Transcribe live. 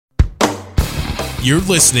You're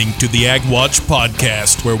listening to the Ag Watch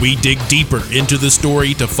podcast, where we dig deeper into the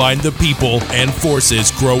story to find the people and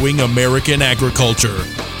forces growing American agriculture.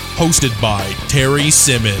 Hosted by Terry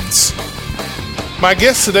Simmons. My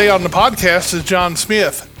guest today on the podcast is John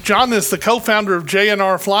Smith. John is the co-founder of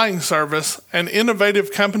J&R Flying Service, an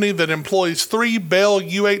innovative company that employs 3 Bell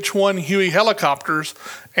UH-1 Huey helicopters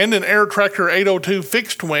and an Air Tractor 802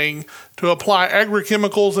 fixed wing to apply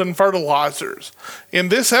agrochemicals and fertilizers. In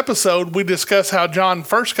this episode, we discuss how John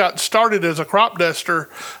first got started as a crop duster,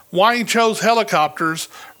 why he chose helicopters,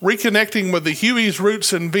 reconnecting with the Huey's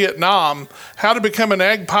roots in Vietnam, how to become an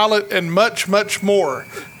ag pilot, and much, much more.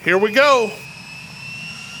 Here we go.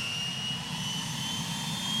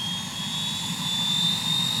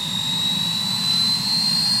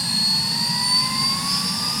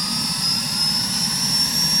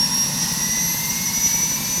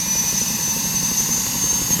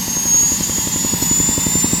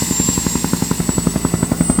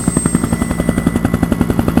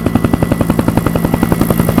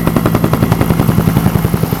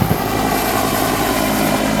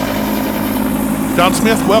 John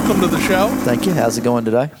Smith, welcome to the show. Thank you. How's it going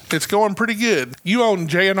today? It's going pretty good. You own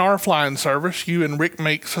J&R Flying Service. You and Rick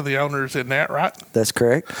Meeks are the owners in that, right? That's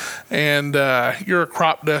correct. And you're a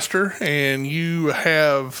crop duster, and you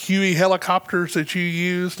have Huey helicopters that you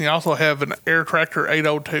use, and you also have an Air Tractor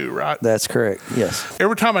 802, right? That's correct, yes.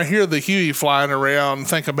 Every time I hear the Huey flying around,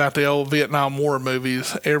 think about the old Vietnam War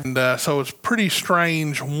movies. And so it's pretty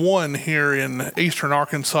strange, one, here in eastern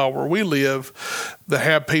Arkansas where we live, to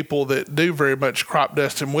have people that do very much crop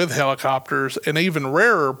dusting with helicopters, and even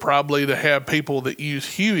rarer probably to have people that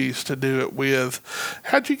use Hueys to do it with.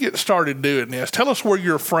 How'd you get started doing this? Tell us where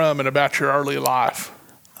you're from and about your early life.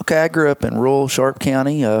 Okay, I grew up in rural Sharp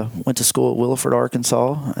County, went to school at Williford,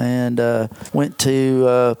 Arkansas, and went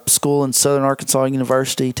to school in Southern Arkansas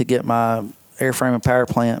University to get my airframe and power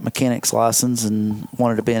plant mechanics license, and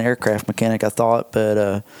wanted to be an aircraft mechanic, I thought,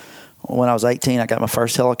 but when I was 18, I got my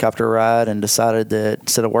first helicopter ride and decided that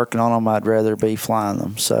instead of working on them, I'd rather be flying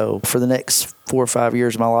them. So for the next 4 or 5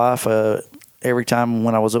 years of my life, every time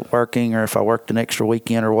when I wasn't working, or if I worked an extra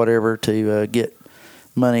weekend or whatever, to get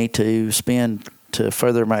money to spend to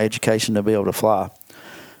further my education to be able to fly.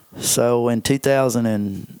 So in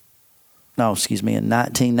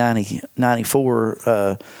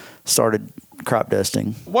 1994, started crop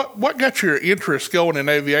dusting. What got your interest going in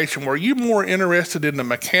aviation? Were you more interested in the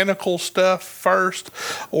mechanical stuff first,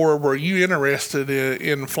 or were you interested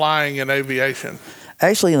in flying in aviation?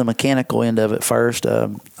 Actually, the mechanical end of it first.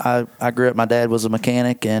 I grew up, my dad was a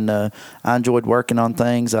mechanic, and I enjoyed working on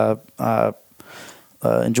things. I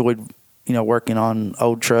enjoyed, working on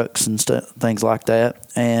old trucks and things like that.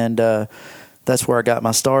 And that's where I got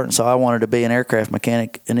my start, and so I wanted to be an aircraft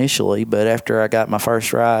mechanic initially, but after I got my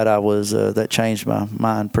first ride, that changed my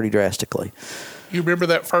mind pretty drastically. You remember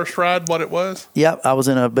that first ride, what it was? Yep, I was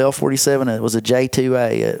in a Bell 47. It was a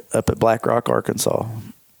J2A up at Black Rock, Arkansas.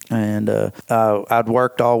 And I'd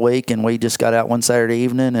worked all week, and we just got out one Saturday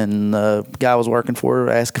evening, and the guy I was working for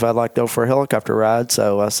asked if I'd like to go for a helicopter ride,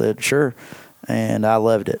 so I said, sure. And I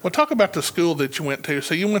loved it. Well, talk about the school that you went to.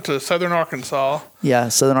 So you went to Southern Arkansas. Yeah,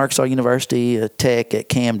 Southern Arkansas University Tech at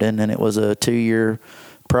Camden, and it was a 2-year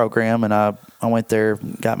program. And I went there,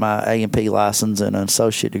 got my A&P license and an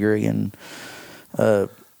associate degree in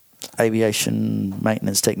aviation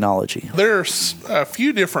maintenance technology. There's a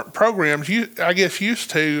few different programs. I guess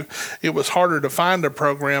used to, it was harder to find a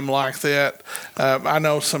program like that. I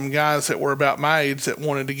know some guys that were about my age that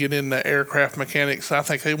wanted to get into aircraft mechanics. I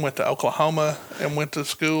think they went to Oklahoma and went to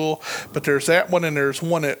school. But there's that one, and there's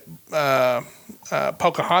one at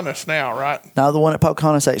Pocahontas now, right? No, the one at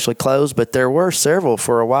Pocahontas actually closed, but there were several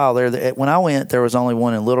for a while there. When I went, there was only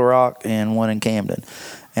one in Little Rock and one in Camden.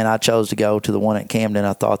 And I chose to go to the one at Camden.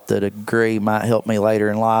 I thought that a degree might help me later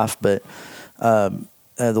in life, but the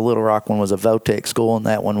Little Rock one was a VOTEC school, and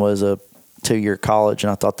that one was a 2-year college, and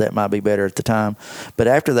I thought that might be better at the time. But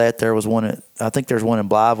after that, there was one I think there's one in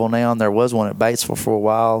Blytheville now, and there was one at Batesville for a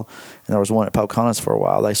while, and there was one at Pocahontas for a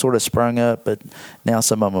while. They sort of sprung up, but now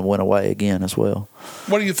some of them went away again as well.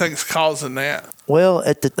 What do you think is causing that? Well,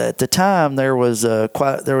 at the time, there was a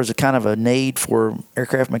kind of a need for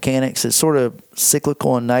aircraft mechanics. It's sort of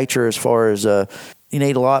cyclical in nature as far as you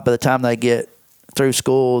need a lot. By the time they get through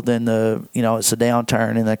school, then it's a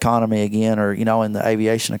downturn in the economy again, or in the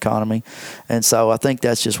aviation economy. And so I think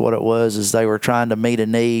that's just what it was, is they were trying to meet a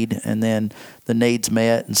need, and then the needs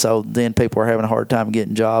met, and so then people were having a hard time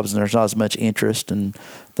getting jobs, and there's not as much interest and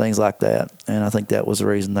things like that. And I think that was the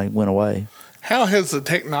reason they went away. How has the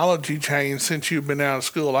technology changed since you've been out of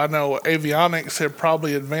school? I know avionics have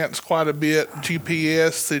probably advanced quite a bit.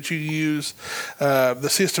 GPS that you use, the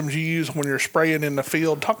systems you use when you're spraying in the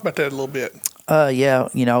field. Talk about that a little bit. Yeah,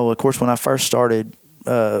 of course, when I first started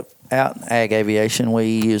out in ag aviation,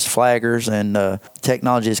 we used flaggers, and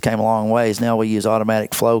technology has came a long ways. Now we use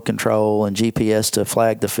automatic flow control and GPS to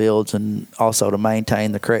flag the fields and also to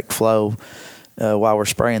maintain the correct flow while we're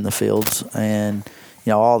spraying the fields. And,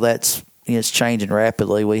 all that's it's changing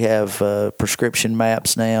rapidly. We have prescription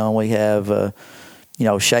maps now. We have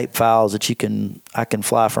shape files that I can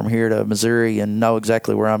fly from here to Missouri and know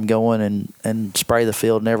exactly where I'm going and spray the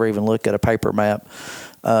field, never even look at a paper map,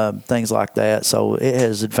 things like that. So it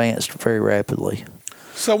has advanced very rapidly.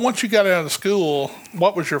 So once you got out of school,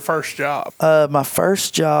 what was your first job? My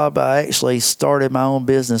first job, I actually started my own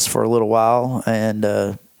business for a little while, and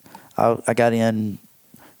I got in,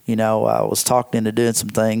 I was talked into doing some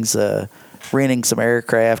things, renting some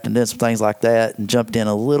aircraft and doing some things like that, and jumped in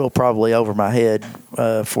a little probably over my head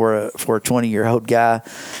for a 20-year-old guy.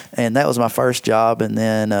 And that was my first job. And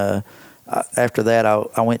then after that,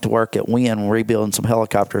 I went to work at Wynn rebuilding some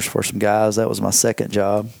helicopters for some guys. That was my second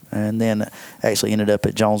job. And then actually ended up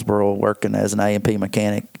at Jonesboro working as an A&P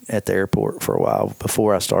mechanic at the airport for a while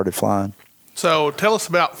before I started flying. So tell us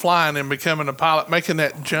about flying and becoming a pilot, making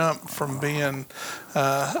that jump from being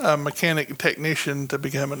a mechanic technician to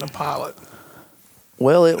becoming a pilot.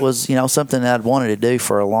 Well, it was, something that I'd wanted to do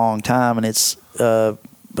for a long time, and it's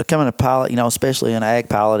becoming a pilot, especially an ag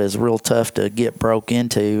pilot, is real tough to get broke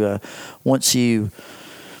into. Once you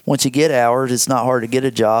get hours, it's not hard to get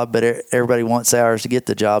a job, but everybody wants hours to get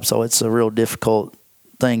the job, so it's a real difficult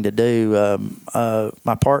thing to do.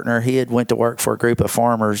 My partner, he had went to work for a group of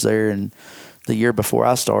farmers there, and the year before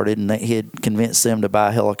I started, and he had convinced them to buy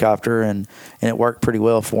a helicopter, and it worked pretty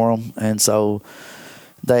well for them. And so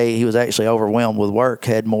he was actually overwhelmed with work,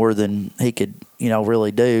 had more than he could,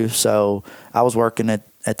 really do. So I was working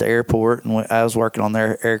at the airport, and I was working on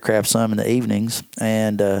their aircraft some in the evenings.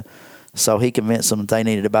 And so he convinced them that they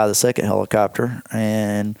needed to buy the second helicopter.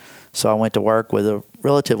 And so I went to work with a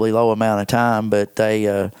relatively low amount of time, but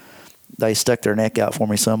they stuck their neck out for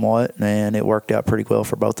me somewhat, and it worked out pretty well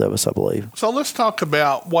for both of us, I believe. So let's talk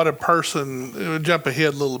about what a person, jump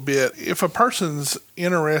ahead a little bit. If a person's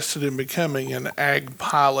interested in becoming an ag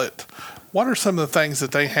pilot, what are some of the things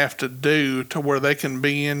that they have to do to where they can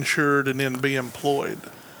be insured and then be employed?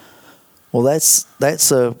 Well, that's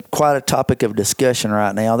quite a topic of discussion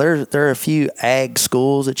right now. There are a few ag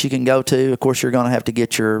schools that you can go to. Of course, you're going to have to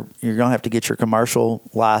get your commercial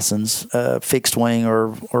license, fixed wing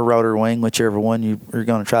or rotor wing, whichever one you're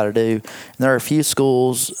going to try to do. And there are a few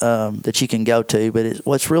schools that you can go to, but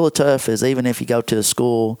what's really tough is even if you go to a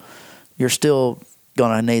school, you're still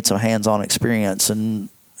going to need some hands-on experience. And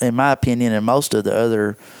in my opinion, and most of the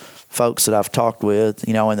other folks that I've talked with,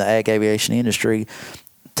 in the ag aviation industry,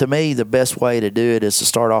 to me, the best way to do it is to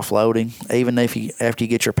start off loading. Even if after you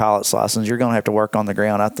get your pilot's license, you're going to have to work on the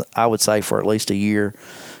ground. I would say for at least a year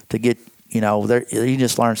to get, you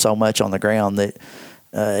just learn so much on the ground that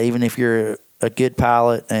even if you're a good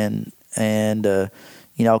pilot and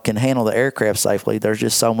can handle the aircraft safely, there's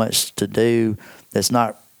just so much to do that's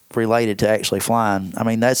not related to actually flying. I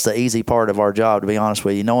mean, that's the easy part of our job, to be honest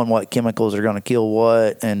with you, knowing what chemicals are going to kill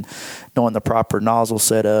what, and knowing the proper nozzle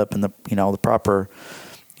setup and the proper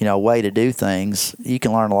way to do things. You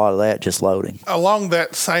can learn a lot of that just loading. Along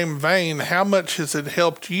that same vein, how much has it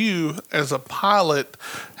helped you as a pilot,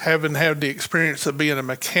 having had the experience of being a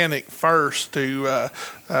mechanic first, to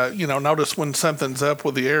notice when something's up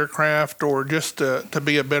with the aircraft, or just to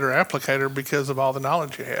be a better applicator because of all the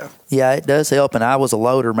knowledge you have? Yeah, it does help, and I was a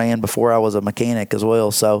loader man before I was a mechanic as well.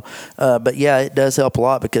 So, but yeah, it does help a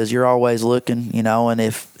lot because you're always looking, and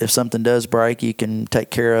if something does break, you can take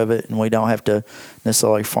care of it, and we don't have to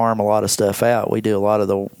necessarily farm a lot of stuff out. We do a lot of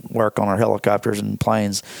the work on our helicopters and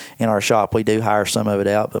planes in our shop. We do hire some of it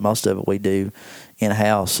out, but most of it we do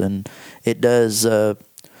in-house. And it does,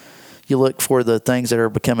 you look for the things that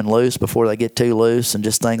are becoming loose before they get too loose, and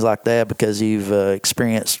just things like that, because you've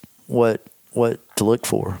experienced what to look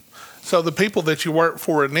for. So the people that you worked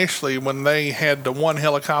for initially, when they had the one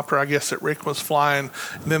helicopter, I guess, that Rick was flying,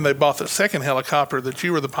 and then they bought the second helicopter that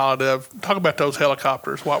you were the pilot of, talk about those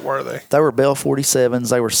helicopters. What were they? They were Bell 47s.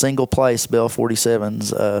 They were single-place Bell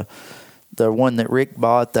 47s. The one that Rick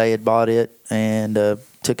bought, they had bought it and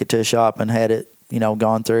took it to a shop and had it,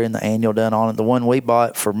 gone through and the annual done on it. The one we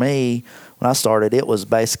bought for me, when I started, it was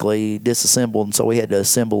basically disassembled, and so we had to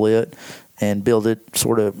assemble it and build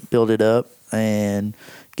it up and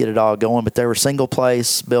get it all going. But they were single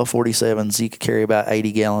place Bell 47s. You could carry about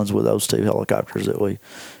 80 gallons with those two helicopters that we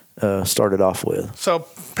started off with. So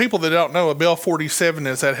people that don't know, a Bell 47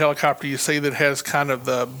 is that helicopter you see that has kind of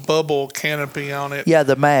the bubble canopy on it. Yeah,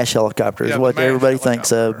 the MASH helicopter is what everybody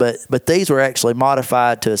thinks of. But these were actually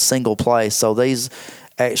modified to a single place. So these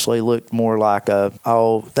actually looked more like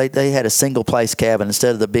they had a single place cabin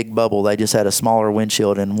instead of the big bubble. They just had a smaller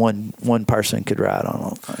windshield, and one person could ride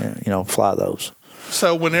on them, fly those.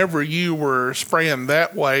 So whenever you were spraying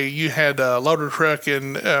that way, you had a loader truck,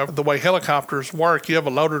 and the way helicopters work, you have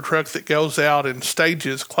a loader truck that goes out in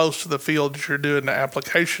stages close to the field that you're doing the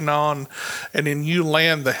application on, and then you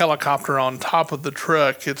land the helicopter on top of the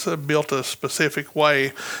truck. It's built a specific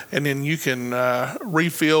way, and then you can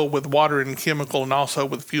refill with water and chemical and also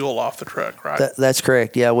with fuel off the truck, right? That's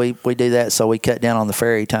correct. Yeah, we do that, so we cut down on the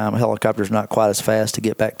ferry time. A helicopter's not quite as fast to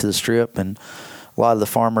get back to the strip, and a lot of the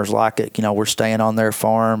farmers like it. We're staying on their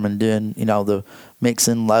farm and doing, the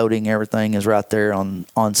mixing, loading, everything is right there on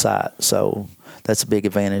site. So that's a big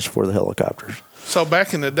advantage for the helicopters. So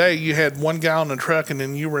back in the day, you had one guy on the truck and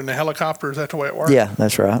then you were in the helicopter. Is that the way it worked? Yeah,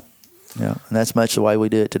 that's right. Yeah, and that's much the way we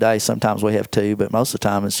do it today. Sometimes we have two, but most of the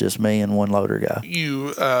time it's just me and one loader guy.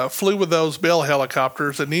 You flew with those Bell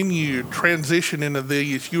helicopters, and then you transitioned into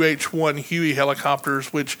these UH-1 Huey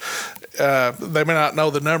helicopters, which they may not know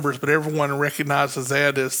the numbers, but everyone recognizes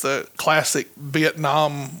that as the classic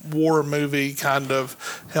Vietnam War movie kind of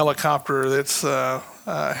helicopter. That's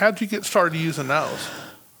how'd you get started using those?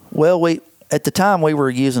 Well, at the time we were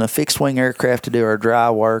using a fixed wing aircraft to do our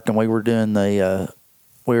dry work, and we were doing the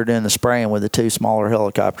spraying with the two smaller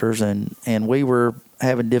helicopters, and we were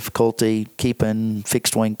having difficulty keeping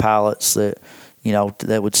fixed wing pilots that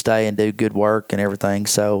would stay and do good work and everything.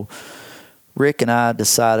 So Rick and I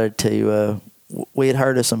decided we had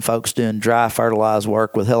heard of some folks doing dry fertilized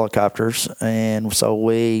work with helicopters, and so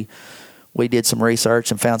we did some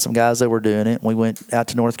research and found some guys that were doing it. We went out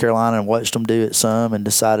to North Carolina and watched them do it some, and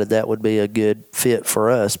decided that would be a good fit for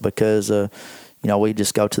us because we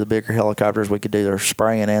just go to the bigger helicopters. We could do their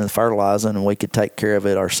spraying and the fertilizing, and we could take care of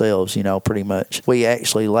it ourselves, pretty much. We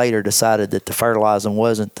actually later decided that the fertilizing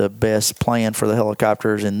wasn't the best plan for the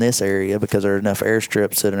helicopters in this area because there are enough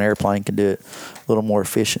airstrips that an airplane can do it a little more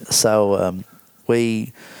efficient. So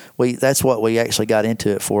that's what we actually got into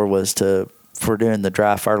it for doing the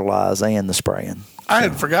dry fertilize and the spraying. I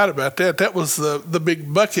had forgot about that. That was the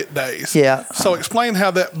big bucket days. Yeah. So explain how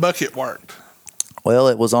that bucket worked. Well,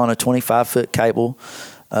 it was on a 25-foot cable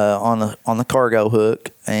on the cargo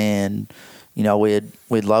hook, and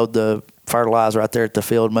we'd load the fertilizer right there at the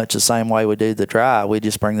field, much the same way we do the dry. We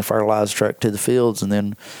just bring the fertilizer truck to the fields, and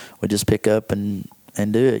then we just pick up and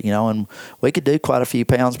do it. And we could do quite a few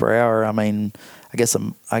pounds per hour. I mean, I guess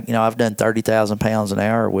I've done 30,000 pounds an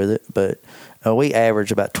hour with it, but we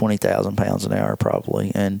average about 20,000 pounds an hour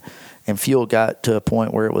probably, and fuel got to a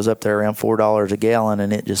point where it was up there around $4 a gallon,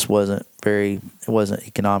 and it just wasn't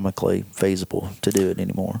economically feasible to do it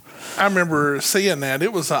anymore. I remember seeing that.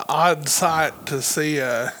 It was an odd sight to see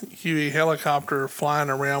a Huey helicopter flying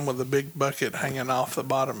around with a big bucket hanging off the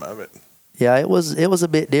bottom of it. Yeah, it was a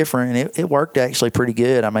bit different, and it worked actually pretty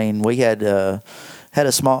good. I mean, we had a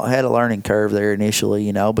learning curve there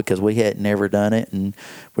initially, because we hadn't never done it, and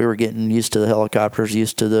we were getting used to the helicopters,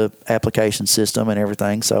 used to the application system and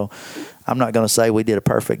everything. So I'm not going to say we did a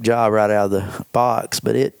perfect job right out of the box,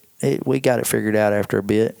 but we got it figured out after a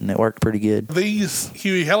bit, and it worked pretty good. These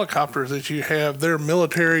Huey helicopters that you have, they're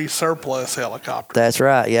military surplus helicopters. That's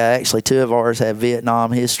right. Yeah, actually, two of ours have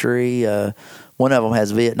Vietnam history. One of them has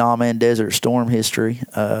Vietnam and Desert Storm history.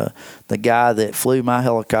 The guy that flew my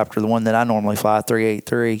helicopter, the one that I normally fly,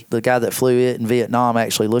 383, the guy that flew it in Vietnam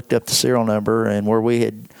actually looked up the serial number and where we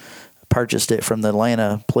had purchased it from the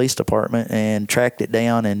Atlanta Police Department and tracked it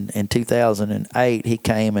down. In 2008, he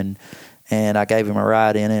came and I gave him a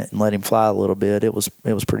ride in it and let him fly a little bit. It was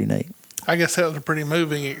pretty neat. I guess that was a pretty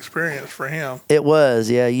moving experience for him. It was,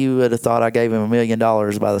 yeah. You would have thought I gave him $1 million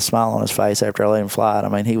by the smile on his face after I let him fly it. I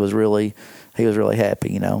mean, he was really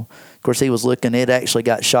happy, Of course, he was looking. It actually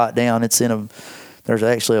got shot down. There's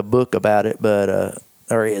actually a book about it, but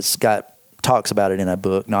talks about it in a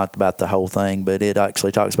book, not about the whole thing, but it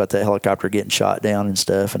actually talks about that helicopter getting shot down and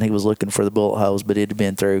stuff. And he was looking for the bullet holes, but it had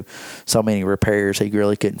been through so many repairs, he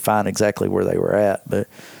really couldn't find exactly where they were at. But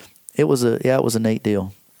it was a neat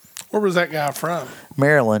deal. Where was that guy from?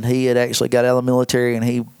 Maryland. He had actually got out of the military,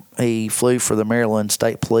 and he flew for the Maryland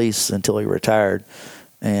State Police until he retired.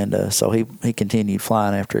 And so he continued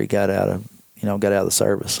flying after he got out of the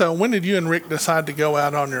service. So when did you and Rick decide to go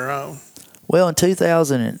out on your own? Well,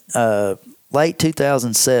 in late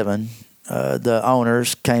 2007, the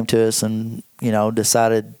owners came to us and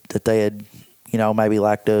decided that they had maybe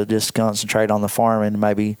like to just concentrate on the farm and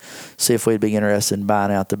maybe see if we'd be interested in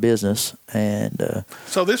buying out the business. And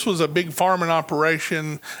so this was a big farming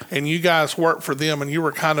operation, and you guys worked for them, and you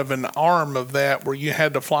were kind of an arm of that where you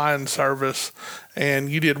had the flying service, and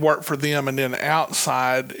you did work for them, and then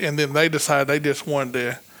outside, and then they decided they just wanted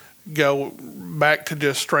to go back to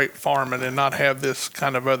just straight farming and not have this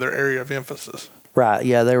kind of other area of emphasis. Right.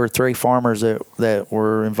 Yeah, there were 3 farmers that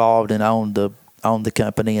were involved and owned the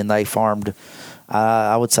company, and they farmed,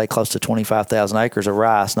 I would say, close to 25,000 acres of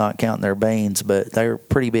rice, not counting their beans, but they're a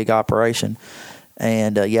pretty big operation.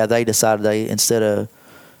 And they decided instead of,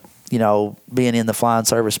 being in the flying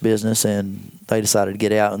service business, and they decided to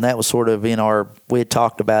get out. And that was sort of we had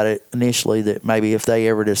talked about it initially that maybe if they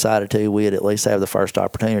ever decided to, we'd at least have the first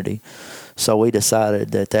opportunity. So we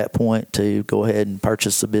decided at that point to go ahead and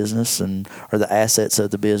purchase the business or the assets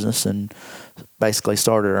of the business, and basically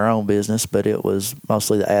started our own business, but it was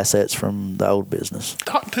mostly the assets from the old business.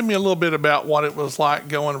 Talk to me a little bit about what it was like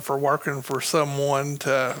going from working for someone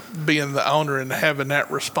to being the owner and having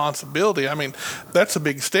that responsibility. I mean, that's a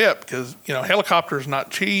big step because, helicopters not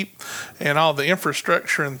cheap, and all the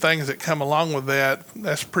infrastructure and things that come along with that,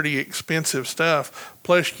 that's pretty expensive stuff.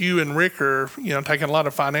 Plus you and Rick are, taking a lot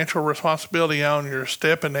of financial responsibility on. You're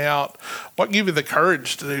stepping out. What gave you the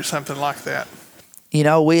courage to do something like that?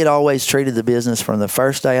 We had always treated the business from the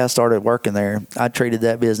first day I started working there. I treated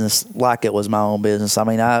that business like it was my own business. I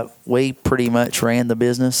mean, we pretty much ran the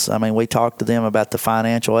business. I mean, we talked to them about the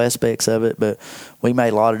financial aspects of it, but we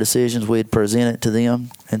made a lot of decisions. We'd present it to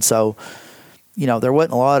them. And so, there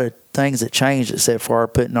wasn't a lot of things that changed except for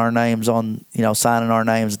putting our names on, signing our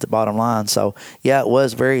names at the bottom line. So, yeah, it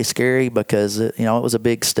was very scary because, it was a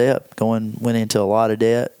big step. Went into a lot of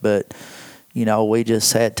debt, but, we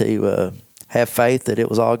just had to have faith that it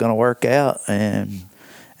was all going to work out, and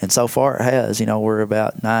so far it has. We're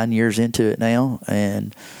about 9 years into it now,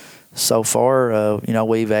 and so far,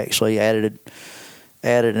 we've actually added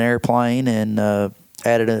an airplane and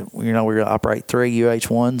we're going to operate 3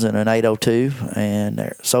 UH-1s and an 802,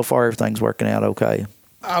 and so far everything's working out okay.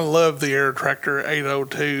 I love the Air Tractor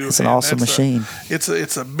 802. It's an awesome machine.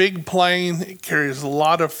 It's a big plane. It carries a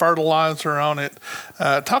lot of fertilizer on it.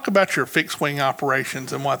 Talk about your fixed wing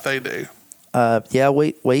operations and what they do.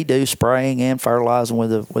 We do spraying and fertilizing with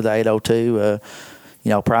the 802.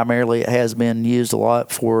 Primarily it has been used a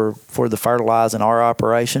lot for the fertilizing our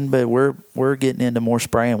operation, but we're getting into more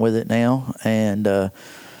spraying with it now, and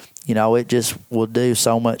it just will do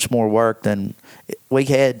so much more work than we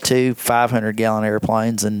had 2 500-gallon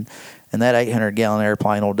airplanes, and that 800-gallon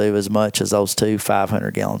airplane will do as much as those 2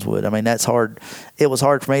 500 gallons would. I mean, that's hard. It was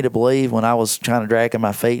hard for me to believe when I was trying to drag on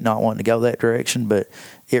my feet, not wanting to go that direction, but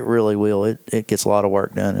it really will. It gets a lot of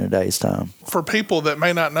work done in a day's time. For people that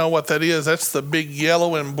may not know what that is, that's the big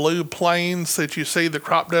yellow and blue planes that you see, the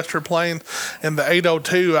crop duster plane. And the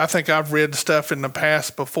 802, I think I've read stuff in the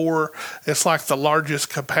past before. It's like the largest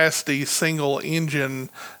capacity single engine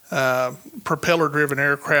propeller-driven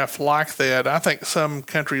aircraft like that. I think some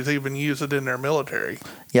countries even use it in their military.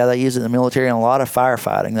 Yeah, they use it in the military and a lot of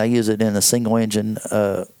firefighting. They use it in the single-engine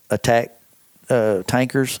attack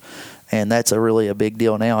tankers, and that's really a big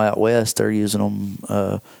deal now out west. They're using them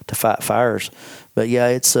to fight fires. But yeah,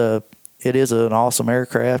 it is an awesome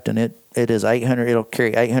aircraft, and it is 800. It'll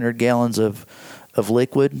carry 800 gallons of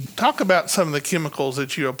liquid. Talk about some of the chemicals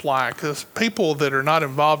that you apply, because people that are not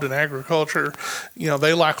involved in agriculture,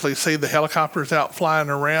 they likely see the helicopters out flying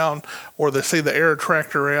around, or they see the air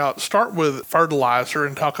tractor out. Start with fertilizer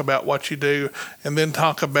and talk about what you do, and then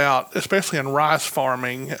talk about, especially in rice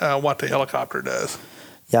farming, what the helicopter does.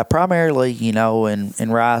 Yeah, primarily,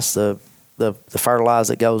 in rice, the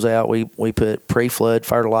fertilizer that goes out, we put pre-flood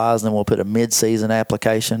fertilizer, and then we'll put a mid-season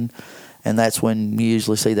application, and that's when you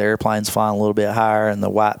usually see the airplanes flying a little bit higher and the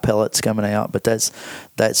white pellets coming out. But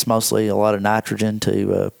that's mostly a lot of nitrogen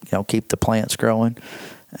to keep the plants growing.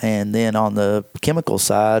 And then on the chemical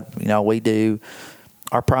side, we do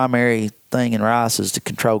our primary thing in rice is to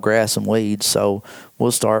control grass and weeds. So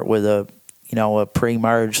we'll start with a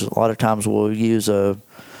pre-merge. A lot of times we'll use a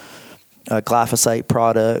glyphosate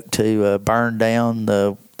product to burn down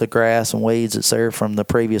the grass and weeds that's there from the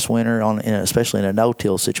previous winter, especially in a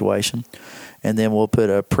no-till situation. And then we'll put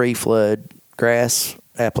a pre-flood grass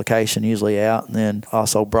application usually out, and then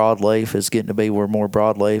also broadleaf is getting to be we're more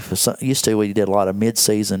broadleaf. Used to we did a lot of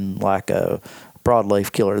mid-season like a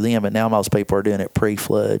broadleaf killer then, but now most people are doing it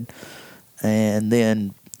pre-flood. And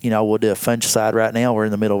then we'll do a fungicide. Right now we're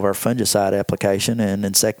in the middle of our fungicide application and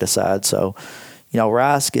insecticide. So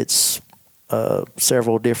rice gets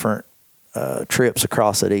several different trips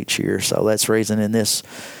across it each year. So that's the reason in this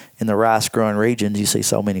in the rice growing regions, you see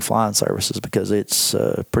so many flying services because it's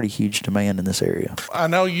pretty huge demand in this area. I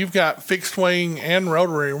know you've got fixed wing and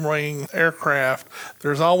rotary wing aircraft.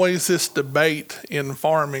 There's always this debate in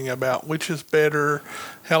farming about which is better,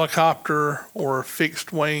 helicopter or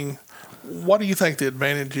fixed wing. What do you think the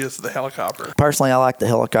advantage is of the helicopter? Personally, I like the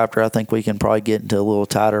helicopter. I think we can probably get into a little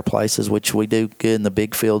tighter places, which we do good in the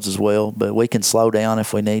big fields as well. But we can slow down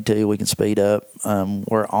if we need to. We can speed up.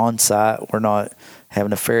 We're on site. We're not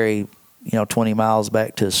having to ferry, 20 miles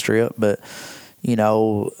back to the strip. But,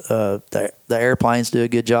 the airplanes do a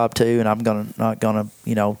good job too. And I'm not gonna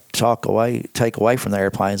take away from the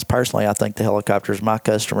airplanes. Personally, I think the helicopters, my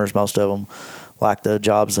customers, most of them like the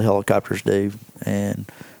jobs the helicopters do, and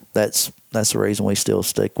that's the reason we still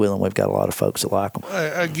stick with them. We've got a lot of folks that like them.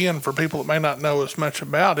 Again, for people that may not know as much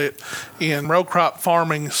about it, in row crop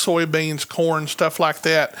farming, soybeans, corn, stuff like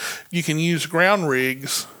that, you can use ground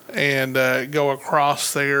rigs and go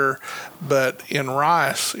across there. But in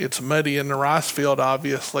rice, it's muddy in the rice field,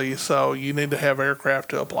 obviously, so you need to have aircraft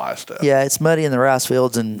to apply stuff. Yeah, it's muddy in the rice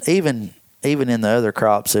fields, and even in the other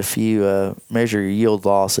crops, if you measure your yield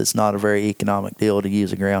loss, it's not a very economic deal to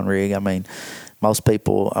use a ground rig. I mean, most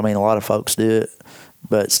people, a lot of folks do it,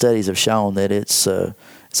 but studies have shown that it's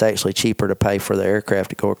actually cheaper to pay for the aircraft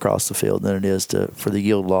to go across the field than it is for the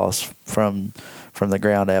yield loss from the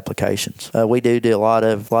ground applications. We do a lot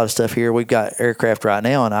of stuff here. We've got aircraft right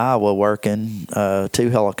now in Iowa working, 2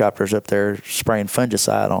 helicopters up there spraying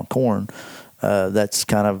fungicide on corn. That's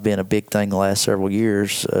kind of been a big thing the last several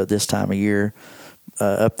years, this time of year.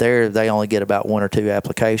 Up there, they only get about 1 or 2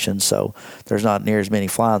 applications, so there's not near as many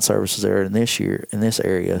flying services there in this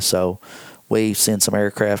area. So we send some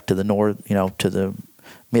aircraft to the north, to the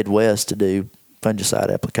Midwest to do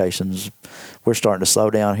fungicide applications. We're starting to slow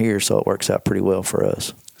down here, so it works out pretty well for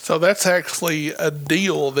us. So that's actually a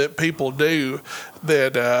deal that people do,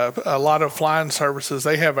 that a lot of flying services,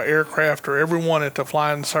 they have an aircraft, or everyone at the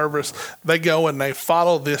flying service, they go and they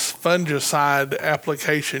follow this fungicide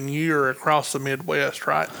application year across the Midwest,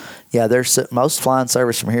 right? Yeah, there's most flying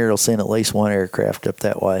service from here will send at least 1 aircraft up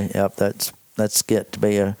that way. Yep, that's get to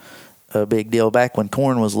be a big deal. Back when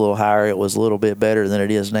corn was a little higher, it was a little bit better than it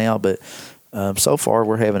is now, but so far,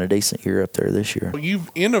 we're having a decent year up there this year.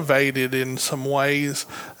 You've innovated in some ways,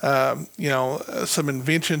 some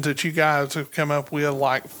inventions that you guys have come up with,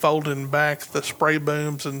 like folding back the spray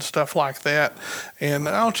booms and stuff like that. And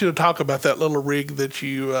I want you to talk about that little rig that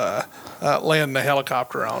you land the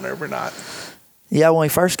helicopter on every night. Yeah, when we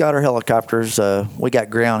first got our helicopters, we got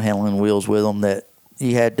ground handling wheels with them that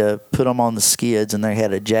you had to put them on the skids, and they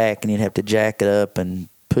had a jack, and you'd have to jack it up and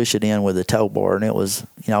push it in with a tow bar, and it was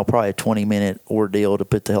probably a 20-minute ordeal to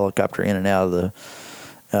put the helicopter in and out of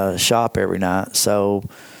the shop every night. So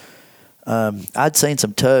I'd seen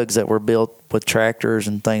some tugs that were built with tractors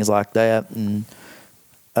and things like that, and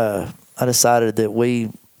I decided that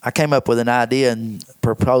I came up with an idea and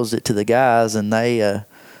proposed it to the guys, and they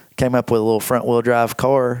came up with a little front-wheel drive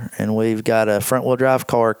car, and we've got a front-wheel drive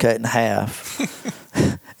car cut in half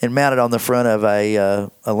and mounted on the front of a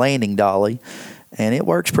landing dolly. And it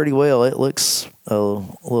works pretty well. It looks a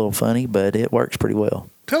little funny, but it works pretty well.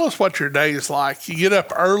 Tell us what your day is like. You get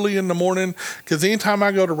up early in the morning, because anytime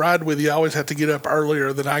I go to ride with you, I always have to get up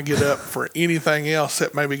earlier than I get up for anything else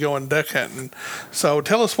that maybe going duck hunting. So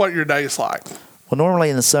tell us what your day is like. Well, normally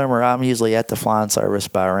in the summer, I'm usually at the flying service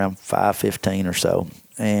by around 5:15 or so.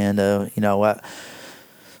 And,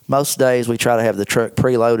 most days we try to have the truck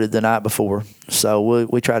preloaded the night before. So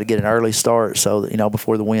we try to get an early start so that,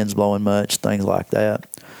 before the wind's blowing much, things like that.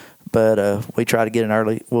 But we try to get an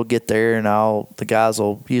early, we'll get there, and the guys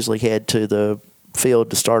will usually head to the field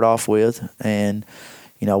to start off with. And,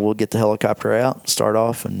 we'll get the helicopter out, start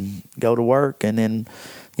off and go to work. And then,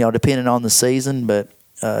 depending on the season, but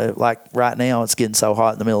like right now, it's getting so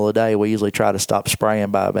hot in the middle of the day, we usually try to stop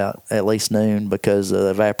spraying by about at least noon because of the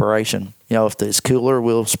evaporation. If it's cooler,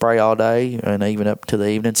 we'll spray all day and even up to the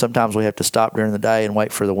evening. Sometimes we have to stop during the day and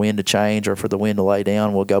wait for the wind to change or for the wind to lay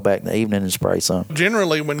down. We'll go back in the evening and spray some.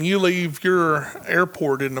 Generally, when you leave your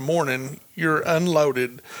airport in the morning, you're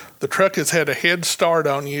unloaded. The truck has had a head start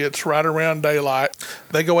on you. It's right around daylight.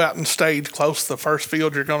 They go out and stage close to the first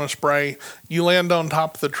field you're going to spray. You land on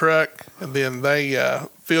top of the truck, and then they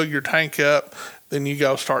fill your tank up. Then you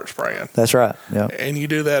go start spraying. That's right. Yeah. And you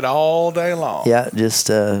do that all day long. Yeah, just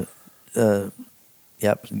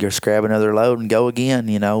just grab another load and go again.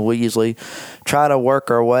 We usually try to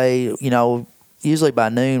work our way. Usually by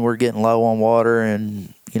noon we're getting low on water,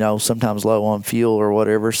 and sometimes low on fuel or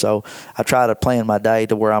whatever. So I try to plan my day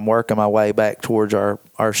to where I'm working my way back towards our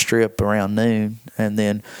strip around noon, and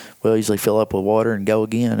then we'll usually fill up with water and go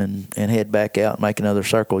again and head back out and make another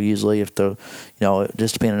circle, usually if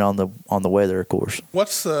just depending on the weather, of course.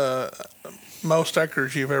 What's the most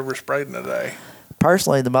acres you've ever sprayed in a day?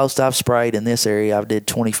 Personally, the most I've sprayed in this area, I've did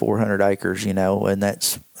 2,400 acres, and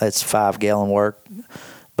that's 5-gallon work.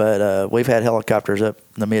 But we've had helicopters up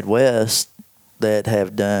in the Midwest that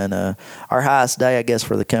have done our highest day, I guess,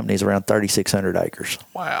 for the company is around 3,600 acres.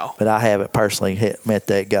 Wow. But I haven't personally met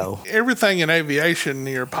that goal. Everything in aviation,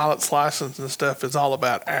 your pilot's license and stuff, is all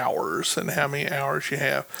about hours and how many hours you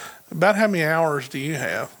have. About how many hours do you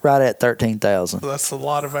have? Right at 13,000. That's a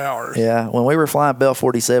lot of hours. Yeah. When we were flying Bell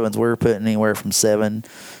 47s, we were putting anywhere from 700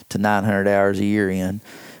 to 900 hours a year in.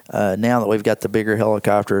 Now that we've got the bigger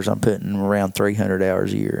helicopters, I'm putting around 300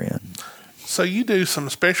 hours a year in. So you do some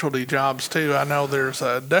specialty jobs too. I know there's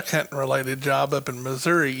a duck hunting related job up in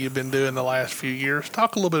Missouri you've been doing the last few years.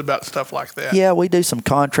 Talk a little bit about stuff like that. Yeah, we do some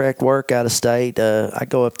contract work out of state. I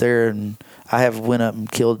go up there and I have went up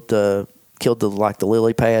and killed the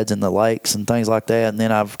lily pads in the lakes and things like that. And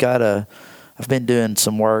then I've been doing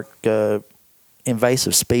some work,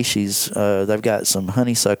 invasive species. They've got some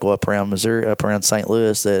honeysuckle up around Missouri, up around St.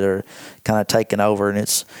 Louis that are kind of taking over, and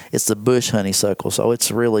it's the bush honeysuckle. So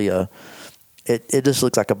it's really it just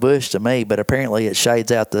looks like a bush to me, but apparently it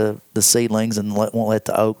shades out the seedlings and won't let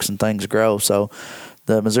the oaks and things grow. So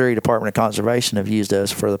the Missouri Department of Conservation have used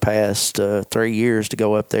us for the past 3 years to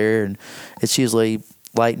go up there, and it's usually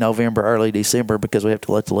late November, early December, because we have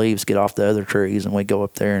to let the leaves get off the other trees, and we go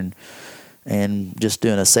up there and just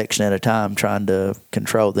doing a section at a time trying to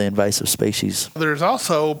control the invasive species. There's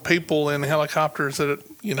also people in helicopters that,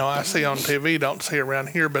 I see on TV, don't see around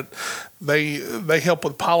here, but they help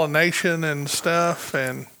with pollination and stuff.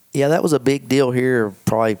 And yeah, that was a big deal here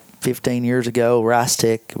probably 15 years ago. Rice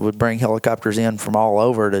Tech would bring helicopters in from all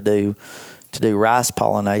over to do rice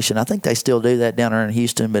pollination. I think they still do that down there in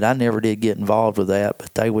Houston, but I never did get involved with that.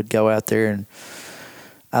 But they would go out there and,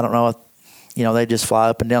 I don't know, they just fly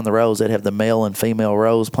up and down the rows. They'd have the male and female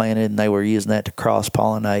rows planted, and they were using that to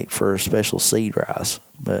cross-pollinate for special seed rice.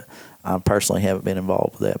 But I personally haven't been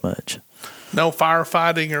involved with that much. No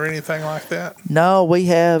firefighting or anything like that? No, we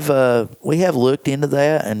have looked into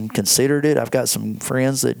that and considered it. I've got some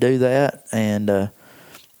friends that do that, and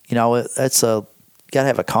that's got to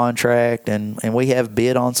have a contract, and we have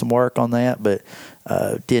bid on some work on that, but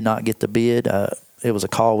did not get the bid. It was a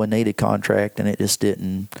call when needed contract, and it just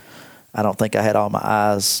didn't. I don't think I had all my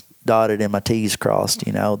I's dotted and my T's crossed.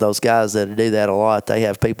 Those guys that do that a lot, they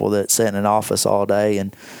have people that sit in an office all day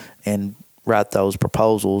and write those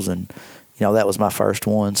proposals. And, that was my first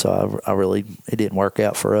one. So it didn't work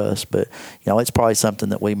out for us. But, it's probably something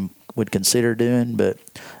that we would consider doing. But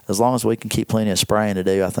as long as we can keep plenty of spraying to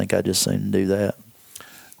do, I think I'd just soon do that.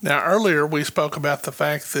 Now, earlier we spoke about the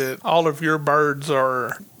fact that all of your birds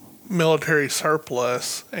are military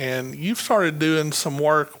surplus, and you've started doing some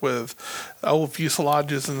work with old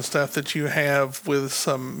fuselages and stuff that you have with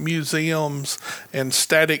some museums and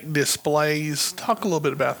static displays. Talk a little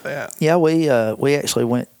bit about that. Yeah, we actually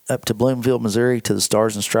went up to Bloomfield, Missouri to the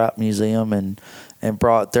Stars and Stripes Museum and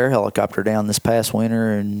brought their helicopter down this past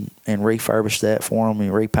winter and refurbished that for them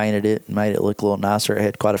and repainted it and made it look a little nicer. It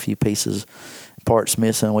had quite a few parts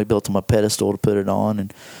missing. We built them a pedestal to put it on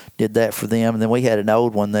and did that for them. And then we had an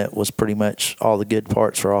old one that was pretty much all the good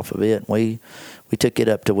parts were off of it. And we took it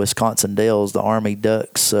up to Wisconsin Dells, the Army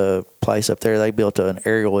Ducks place up there. They built an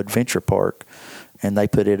aerial adventure park, and they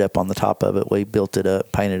put it up on the top of it. We built it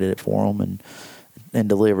up, painted it for them, and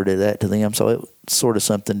delivered that to them. So it's sort of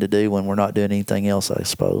something to do when we're not doing anything else, I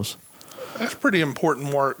suppose. That's pretty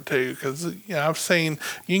important work too, because I've seen,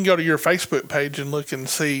 you can go to your Facebook page and look and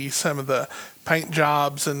see some of the paint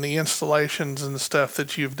jobs and the installations and the stuff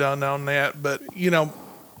that you've done on that. But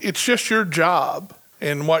it's just your job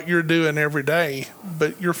and what you're doing every day.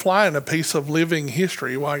 But you're flying a piece of living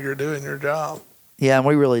history while you're doing your job. Yeah, and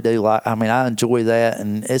we really do I enjoy that,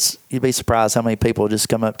 and you'd be surprised how many people just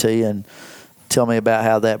come up to you and tell me about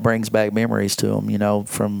how that brings back memories to them.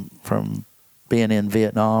 From being in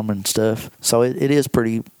Vietnam and stuff. So it is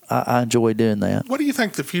pretty, I enjoy doing that. What do you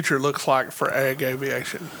think the future looks like for ag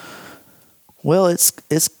aviation? Well, it's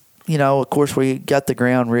of course we got the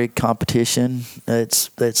ground rig competition.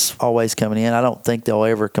 That's always coming in. I don't think they'll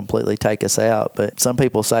ever completely take us out, but some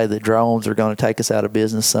people say that drones are going to take us out of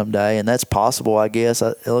business someday, and that's possible, I guess.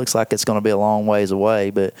 It looks like it's going to be a long ways away,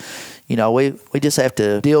 but we just have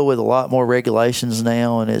to deal with a lot more regulations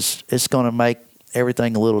now, and it's going to make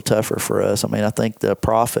everything a little tougher for us. I think the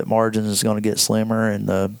profit margins is going to get slimmer,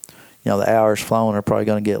 and the hours flown are probably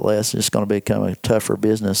going to get less. It's going to become a tougher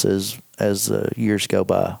business as years go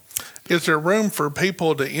by. Is there room for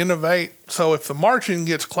people to innovate? So if the margin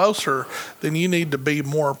gets closer, then you need to be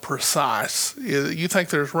more precise. You think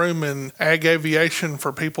there's room in ag aviation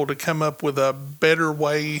for people to come up with a better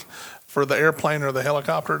way for the airplane or the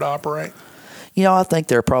helicopter to operate? I think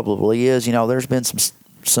there probably is. There's been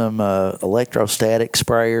some electrostatic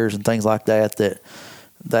sprayers and things like that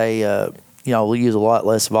they will use a lot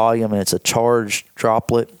less volume, and it's a charged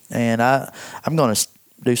droplet. And I'm going to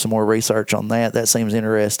do some more research on that. That seems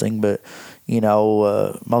interesting, but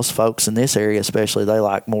most folks in this area especially, they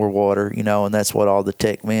like more water, and that's what all the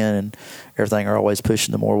tech men and everything are always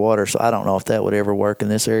pushing, the more water. So I don't know if that would ever work in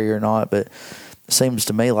this area or not, but it seems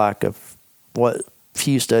to me like what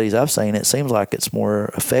few studies I've seen, it seems like it's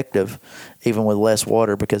more effective even with less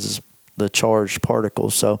water because it's the charged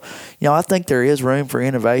particles. So, I think there is room for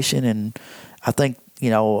innovation, and I think,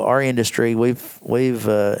 our industry, we've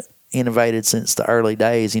innovated since the early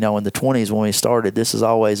days. In the 20s when we started, this has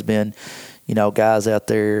always been, guys out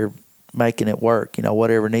there making it work,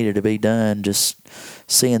 whatever needed to be done, just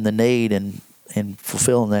seeing the need and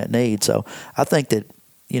fulfilling that need. So I think that,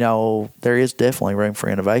 there is definitely room for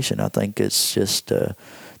innovation. I think it's just the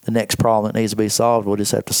next problem that needs to be solved. We'll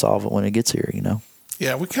just have to solve it when it gets here,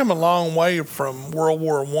 Yeah, we come a long way from World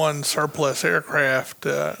War I surplus aircraft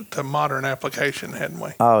to modern application, hadn't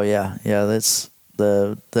we? Oh, yeah. Yeah, that's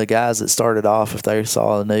the guys that started off, if they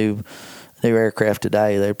saw a new aircraft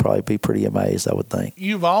today, they'd probably be pretty amazed, I would think.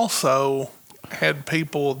 You've also had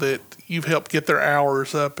people that you've helped get their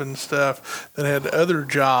hours up and stuff that had other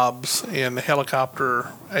jobs in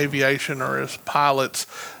helicopter aviation or as pilots.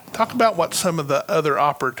 Talk about what some of the other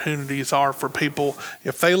opportunities are for people.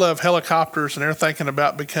 If they love helicopters and they're thinking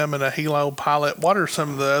about becoming a helo pilot, what are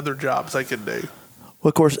some of the other jobs they could do? Well,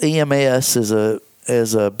 of course, EMS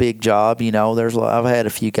is a big job. I've had a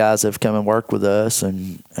few guys that have come and worked with us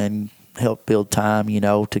and helped build time,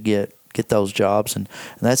 to get those jobs, and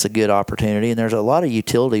that's a good opportunity. And there's a lot of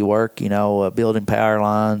utility work, building power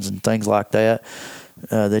lines and things like that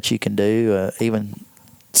that you can do, even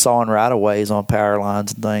sawing right-of-ways on power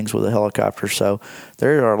lines and things with a helicopter. So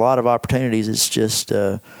there are a lot of opportunities. It's just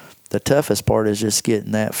the toughest part is just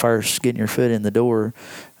getting your foot in the door.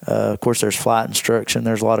 Of course, there's flight instruction.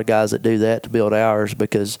 There's a lot of guys that do that to build hours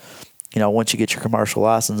because, once you get your commercial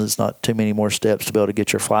license, it's not too many more steps to be able to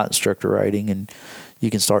get your flight instructor rating, and you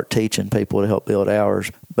can start teaching people to help build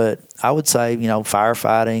hours. But I would say,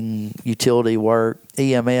 firefighting, utility work,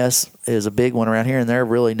 EMS is a big one around here, and they're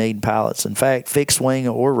really needing pilots. In fact, fixed wing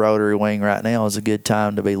or rotary wing right now is a good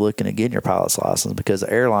time to be looking at getting your pilot's license because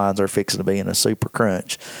the airlines are fixing to be in a super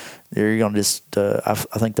crunch. You're going to just, I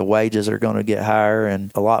think the wages are going to get higher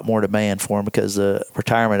and a lot more demand for them because the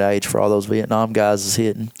retirement age for all those Vietnam guys is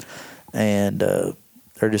hitting, and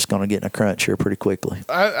they're just going to get in a crunch here pretty quickly.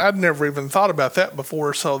 I'd never even thought about that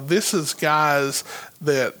before. So this is guys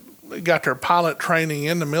that got their pilot training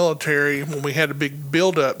in the military when we had a big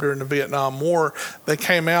buildup during the Vietnam War. They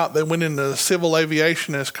came out, they went into civil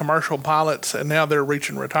aviation as commercial pilots, and now they're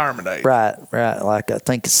reaching retirement age. Right. Like I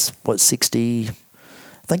think it's 60. I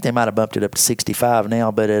think they might have bumped it up to 65 now,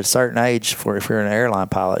 but at a certain age, if you're an airline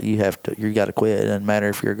pilot, you got to quit. It doesn't matter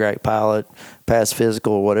if you're a great pilot, pass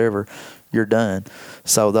physical or whatever, you're done.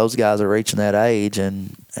 So those guys are reaching that age,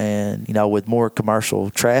 and with more commercial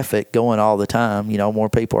traffic going all the time, more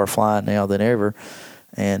people are flying now than ever,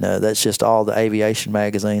 and that's just all the aviation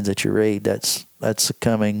magazines that you read. That's a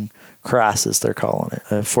coming crisis, they're calling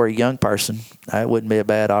it. For a young person, it wouldn't be a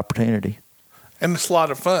bad opportunity. And it's a lot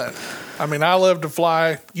of fun. I mean, I love to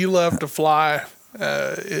fly. You love to fly.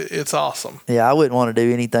 It's awesome. Yeah, I wouldn't want to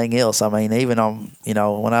do anything else. I mean, even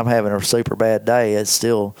when I'm having a super bad day, it's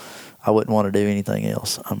still, I wouldn't want to do anything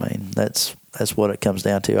else. I mean, that's what it comes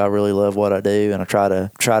down to. I really love what I do, and I try to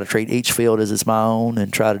treat each field as it's my own,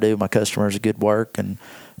 and try to do my customers a good work. And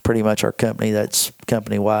pretty much our company, that's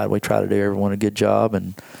company wide. We try to do everyone a good job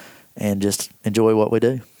and just enjoy what we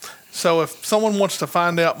do. So if someone wants to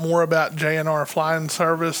find out more about J&R Flying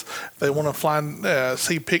Service, they want to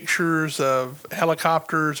see pictures of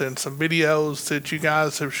helicopters and some videos that you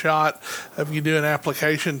guys have shot of you doing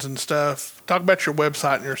applications and stuff, talk about your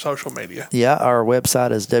website and your social media. Yeah, our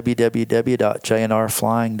website is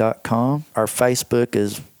www.jnrflying.com. Our Facebook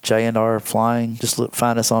is J&R Flying. Just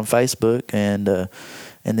find us on Facebook, and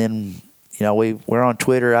then we're on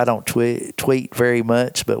Twitter. I don't tweet very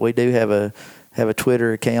much, but we do have a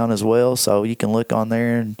Twitter account as well, so you can look on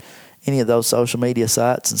there and any of those social media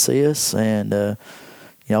sites and see us, and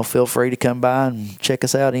feel free to come by and check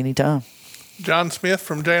us out anytime. John Smith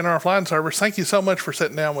from J&R Flying Service. Thank you so much for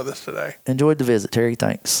sitting down with us today. Enjoyed the visit, Terry.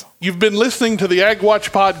 Thanks. You've been listening to the Ag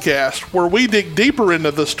Watch podcast, where we dig deeper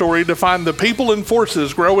into the story to find the people and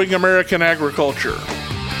forces growing American agriculture.